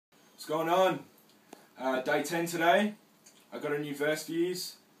What's going on? Day 10 today. I got a new verse for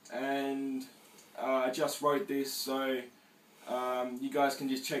yous, and I just wrote this, so you guys can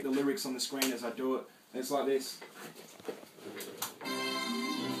just check the lyrics on the screen as I do it. It's like this.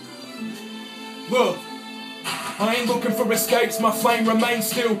 Look, I ain't looking for escapes, my flame remains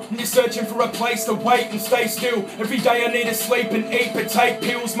still. I'm just searching for a place to wait and stay still. Every day I need to sleep and eat but take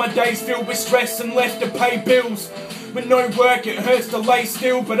pills. My days filled with stress and left to pay bills. With no work it hurts to lay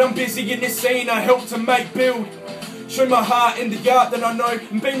still, but I'm busy in this scene, I help to make build. Show my heart in the art that I know,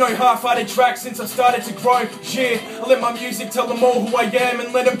 and be no half-hearted track since I started to grow. Yeah, I let my music tell them all who I am,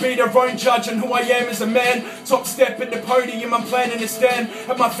 and let them be their own judge on who I am as a man. Top step in the podium, I'm planning to stand.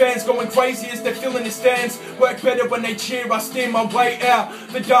 Have my fans going crazy as they're filling the stands. Work better when they cheer, I steer my way out.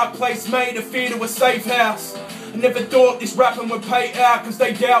 The dark place made a fear to a safe house. I never thought this rapping would pay out, cause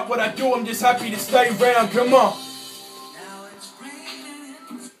they doubt what I do, I'm just happy to stay around, come on.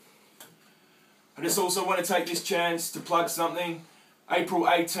 I just also want to take this chance to plug something. April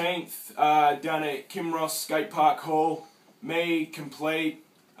 18th, down at Kinross Skate Park Hall. Me, Complete,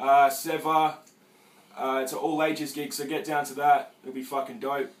 Sever. It's an all ages gig, so get down to that. It'll be fucking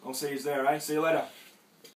dope. I'll see you there, eh? See you later.